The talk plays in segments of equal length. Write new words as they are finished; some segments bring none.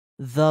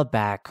The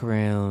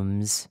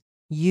Backrooms.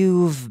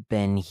 You've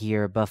been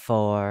here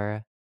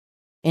before.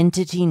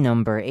 Entity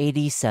number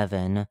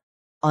 87.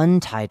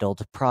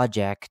 Untitled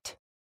Project.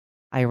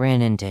 I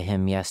ran into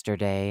him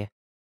yesterday.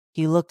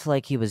 He looked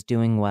like he was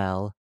doing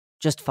well,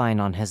 just fine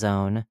on his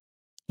own.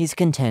 He's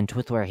content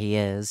with where he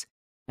is,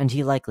 and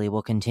he likely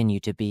will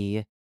continue to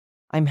be.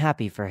 I'm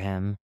happy for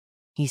him.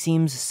 He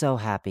seems so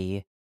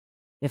happy.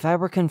 If I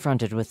were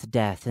confronted with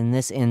death in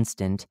this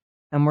instant,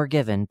 and were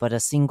given but a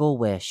single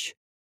wish,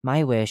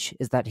 my wish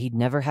is that he'd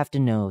never have to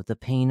know the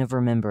pain of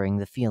remembering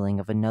the feeling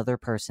of another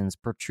person's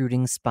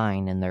protruding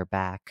spine in their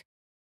back.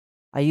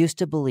 I used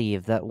to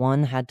believe that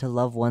one had to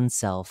love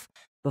oneself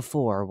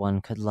before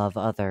one could love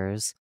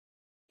others.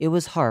 It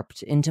was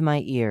harped into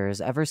my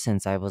ears ever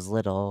since I was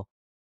little.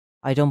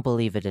 I don't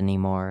believe it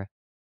anymore.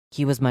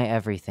 He was my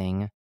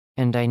everything,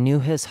 and I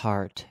knew his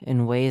heart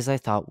in ways I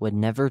thought would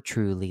never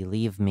truly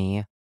leave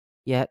me.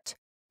 Yet,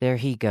 there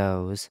he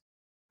goes.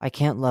 I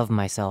can't love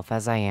myself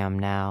as I am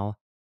now.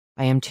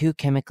 I am too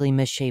chemically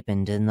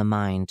misshapen in the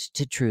mind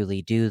to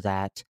truly do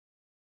that.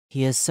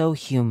 He is so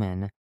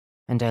human,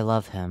 and I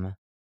love him,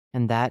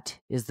 and that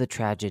is the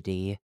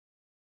tragedy.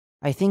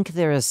 I think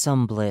there is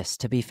some bliss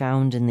to be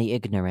found in the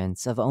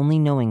ignorance of only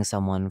knowing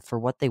someone for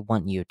what they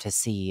want you to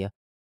see.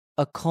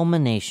 A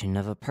culmination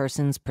of a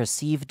person's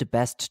perceived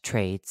best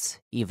traits,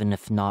 even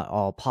if not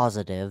all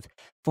positive,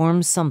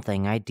 forms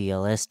something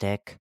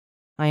idealistic.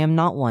 I am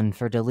not one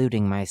for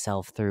deluding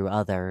myself through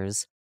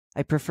others.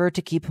 I prefer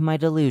to keep my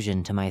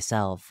delusion to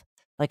myself,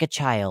 like a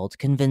child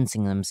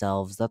convincing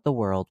themselves that the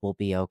world will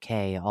be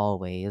okay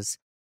always.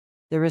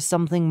 There is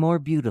something more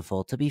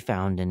beautiful to be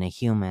found in a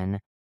human,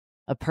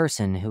 a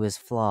person who is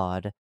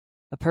flawed,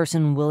 a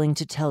person willing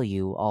to tell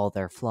you all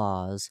their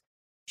flaws,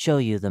 show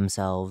you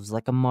themselves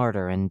like a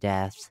martyr in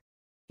death,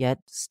 yet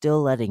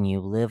still letting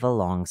you live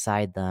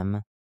alongside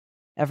them.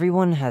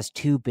 Everyone has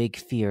two big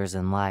fears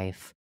in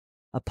life,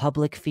 a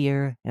public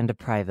fear and a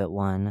private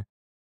one.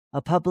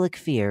 A public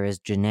fear is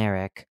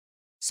generic,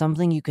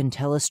 something you can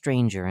tell a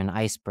stranger in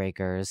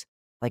icebreakers,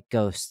 like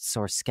ghosts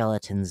or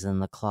skeletons in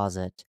the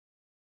closet.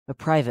 A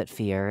private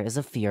fear is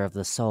a fear of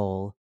the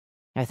soul.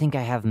 I think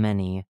I have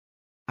many.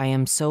 I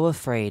am so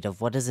afraid of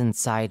what is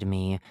inside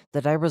me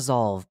that I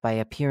resolve by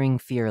appearing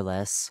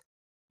fearless.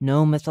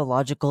 No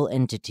mythological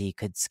entity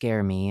could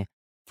scare me,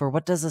 for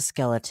what does a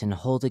skeleton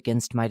hold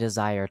against my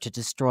desire to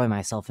destroy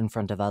myself in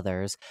front of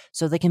others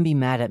so they can be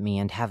mad at me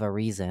and have a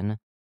reason?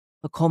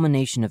 A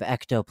culmination of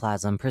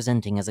ectoplasm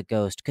presenting as a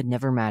ghost could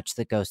never match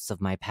the ghosts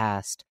of my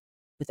past.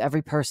 With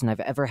every person I've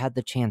ever had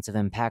the chance of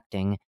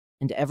impacting,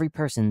 and every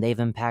person they've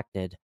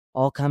impacted,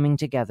 all coming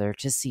together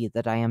to see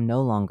that I am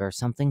no longer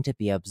something to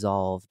be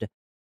absolved.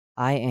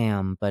 I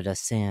am but a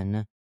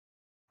sin.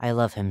 I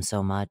love him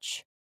so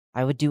much.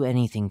 I would do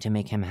anything to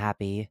make him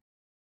happy.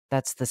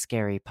 That's the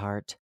scary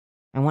part.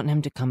 I want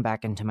him to come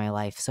back into my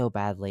life so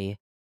badly.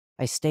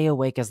 I stay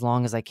awake as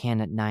long as I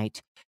can at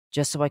night,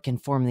 just so I can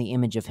form the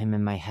image of him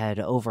in my head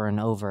over and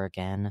over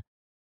again.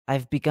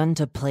 I've begun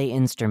to play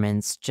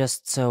instruments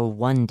just so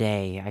one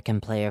day I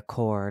can play a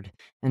chord,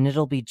 and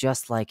it'll be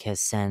just like his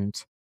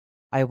scent.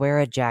 I wear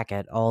a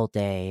jacket all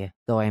day,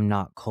 though I'm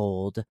not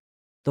cold.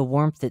 The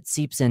warmth that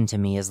seeps into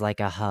me is like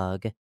a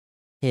hug.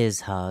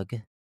 His hug.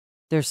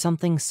 There's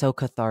something so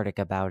cathartic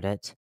about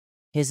it.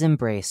 His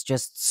embrace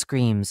just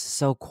screams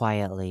so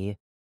quietly.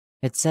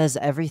 It says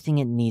everything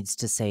it needs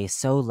to say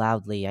so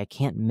loudly I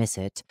can't miss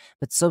it,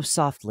 but so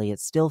softly it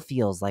still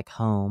feels like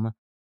home.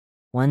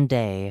 One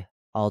day,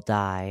 I'll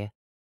die.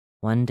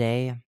 One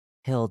day,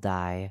 he'll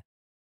die.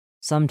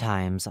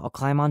 Sometimes, I'll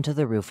climb onto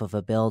the roof of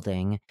a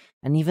building,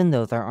 and even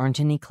though there aren't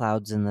any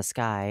clouds in the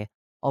sky,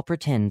 I'll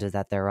pretend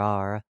that there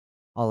are.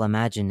 I'll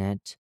imagine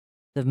it.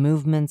 The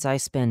movements I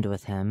spend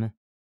with him.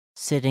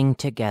 Sitting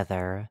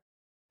together.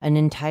 An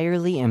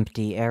entirely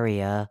empty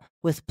area,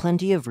 with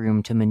plenty of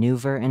room to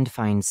maneuver and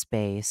find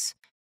space.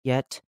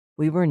 Yet,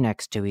 we were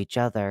next to each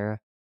other.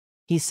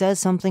 He says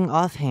something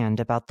offhand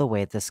about the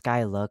way the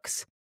sky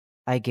looks.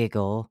 I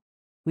giggle.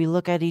 We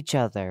look at each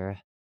other,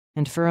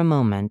 and for a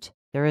moment,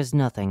 there is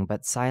nothing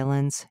but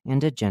silence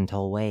and a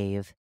gentle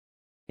wave.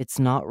 It's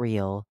not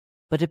real,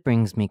 but it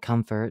brings me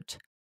comfort.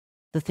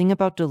 The thing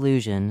about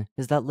delusion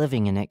is that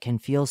living in it can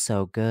feel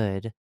so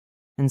good.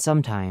 And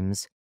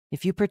sometimes,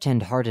 if you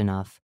pretend hard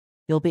enough,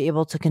 you'll be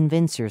able to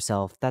convince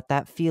yourself that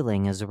that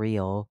feeling is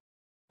real.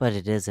 But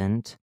it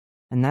isn't,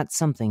 and that's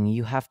something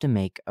you have to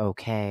make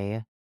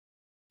okay.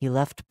 He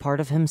left part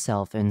of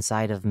himself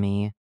inside of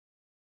me.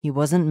 He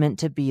wasn't meant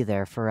to be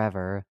there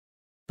forever,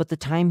 but the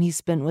time he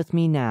spent with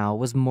me now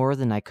was more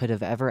than I could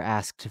have ever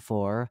asked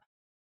for.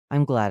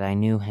 I'm glad I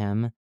knew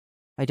him.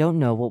 I don't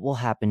know what will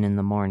happen in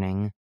the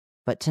morning,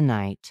 but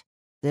tonight,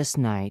 this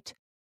night,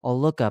 I'll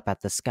look up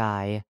at the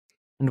sky,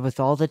 and with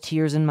all the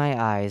tears in my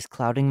eyes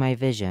clouding my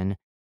vision,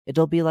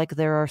 it'll be like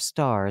there are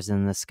stars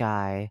in the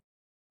sky,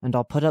 and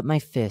I'll put up my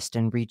fist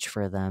and reach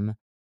for them,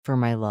 for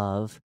my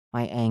love,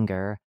 my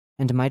anger,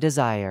 and my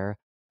desire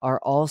are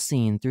all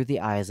seen through the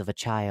eyes of a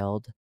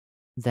child.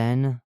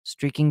 Then,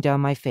 streaking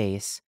down my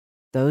face,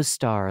 those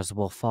stars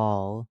will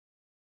fall.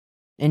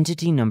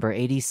 Entity number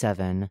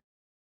 87.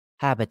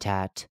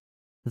 Habitat.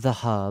 The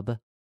Hub.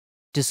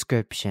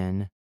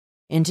 Description.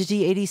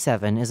 Entity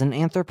 87 is an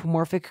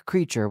anthropomorphic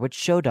creature which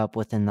showed up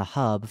within the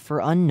hub for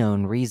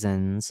unknown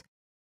reasons.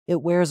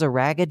 It wears a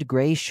ragged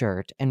gray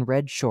shirt and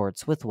red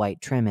shorts with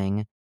white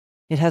trimming.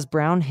 It has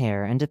brown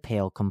hair and a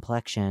pale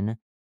complexion.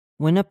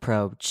 When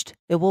approached,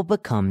 it will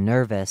become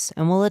nervous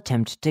and will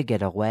attempt to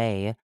get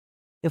away.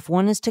 If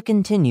one is to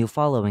continue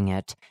following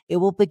it, it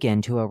will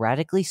begin to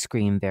erratically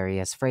scream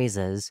various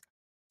phrases.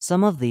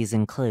 Some of these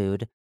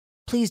include,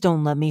 "Please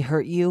don't let me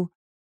hurt you.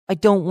 I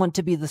don't want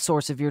to be the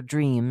source of your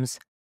dreams.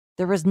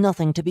 There is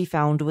nothing to be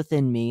found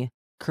within me,"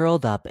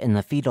 curled up in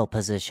the fetal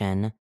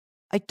position.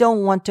 "I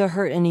don't want to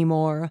hurt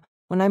anymore.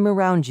 When I'm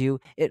around you,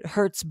 it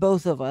hurts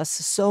both of us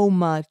so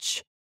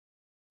much."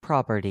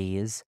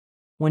 Properties.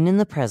 When in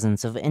the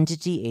presence of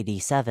Entity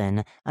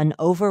 87, an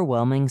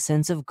overwhelming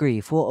sense of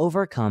grief will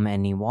overcome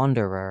any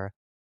wanderer.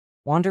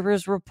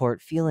 Wanderers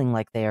report feeling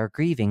like they are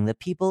grieving the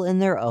people in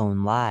their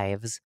own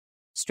lives.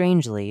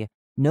 Strangely,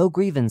 no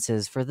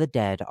grievances for the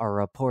dead are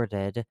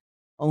reported,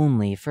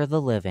 only for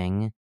the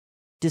living.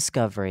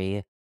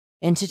 Discovery.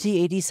 Entity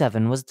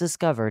 87 was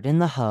discovered in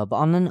the hub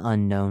on an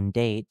unknown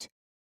date.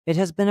 It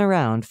has been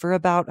around for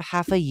about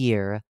half a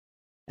year.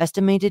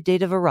 Estimated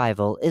date of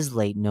arrival is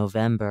late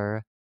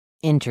November.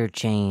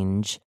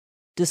 Interchange.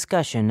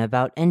 Discussion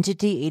about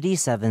Entity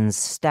 87's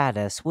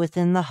status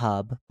within the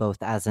hub,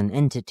 both as an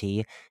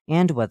entity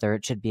and whether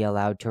it should be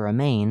allowed to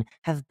remain,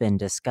 have been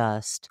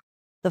discussed.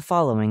 The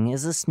following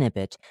is a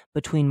snippet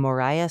between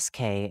Marias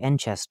K. and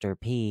Chester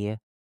P.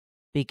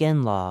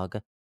 Begin log.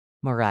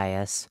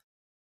 Marias.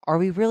 Are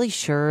we really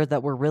sure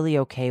that we're really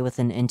okay with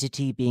an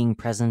entity being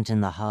present in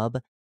the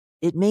hub?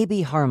 It may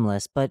be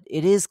harmless, but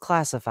it is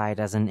classified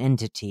as an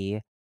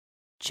entity.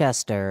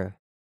 Chester.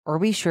 Are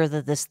we sure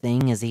that this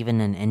thing is even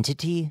an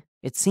entity?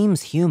 It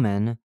seems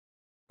human.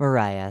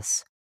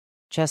 Marias.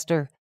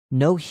 Chester,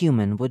 no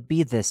human would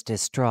be this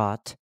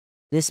distraught.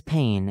 This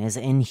pain is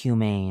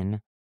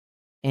inhumane.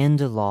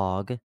 End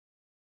log.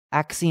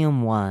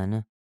 Axiom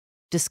 1.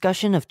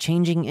 Discussion of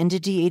changing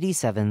Entity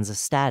 87's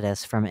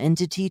status from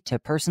entity to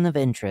person of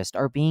interest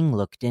are being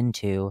looked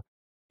into.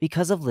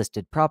 Because of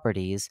listed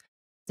properties,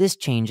 this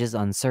change is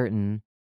uncertain.